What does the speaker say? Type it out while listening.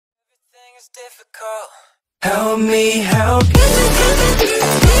is difficult. Help me help.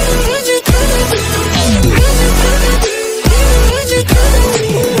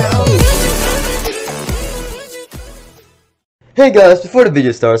 Hey guys, before the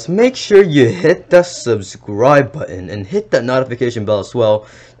video starts, make sure you hit the subscribe button and hit that notification bell as well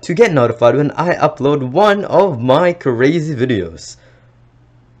to get notified when I upload one of my crazy videos.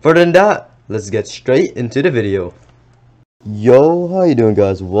 Further than that, let's get straight into the video. Yo, how you doing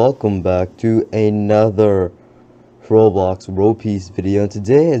guys? Welcome back to another Roblox RoPiece video. And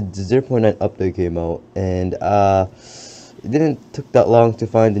today the 0.9 update came out, and it didn't took that long to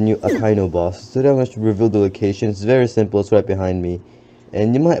find the new Akainu boss. So today I'm going to reveal the location. It's very simple. It's right behind me,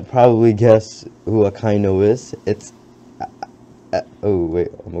 and you might probably guess who Akainu is. It's oh wait,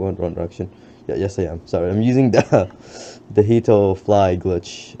 I'm going the wrong direction. Yeah, yes I am. Sorry, I'm using the Hito fly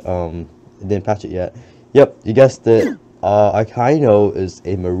glitch. I didn't patch it yet. Yep, you guessed it. Akainu is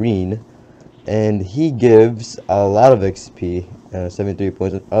a marine, and he gives a lot of XP, 73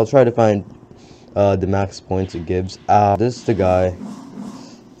 points. I'll try to find the max points it gives. This is the guy,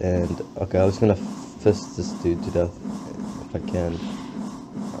 and okay, I'm just gonna fist this dude to death if I can.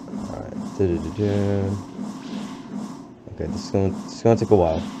 Alright, okay, this is gonna take a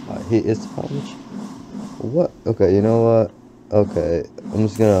while. He is how much? What? Okay, you know what? Okay, I'm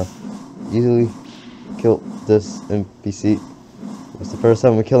just gonna easily kill this NPC. It's the first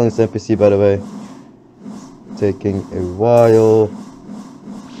time we're killing this NPC, by the way. Taking a while.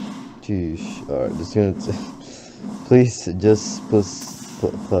 Jeez. Alright, just gonna please just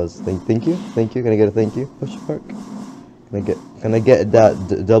plus thank you. Can I get a thank you? Question mark. Can I get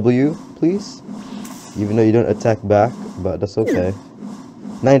that W, please? Even though you don't attack back, but that's okay.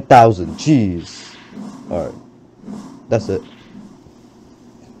 9,000. Jeez. Alright. That's it.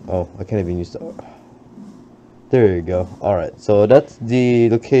 Oh, I can't even use that. There you go. Alright, so that's the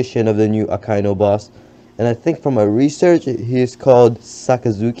location of the new Akainu boss. And I think from my research, he is called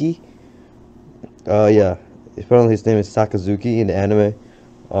Sakazuki. Yeah. Apparently his name is Sakazuki in the anime.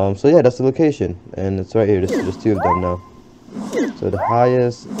 So yeah, that's the location. And it's right here. There's two of them now. So the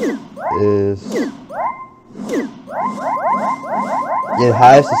highest is... yeah, the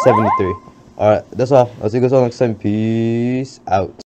highest is 73. Alright, that's all. I'll see you guys all next time. Peace out.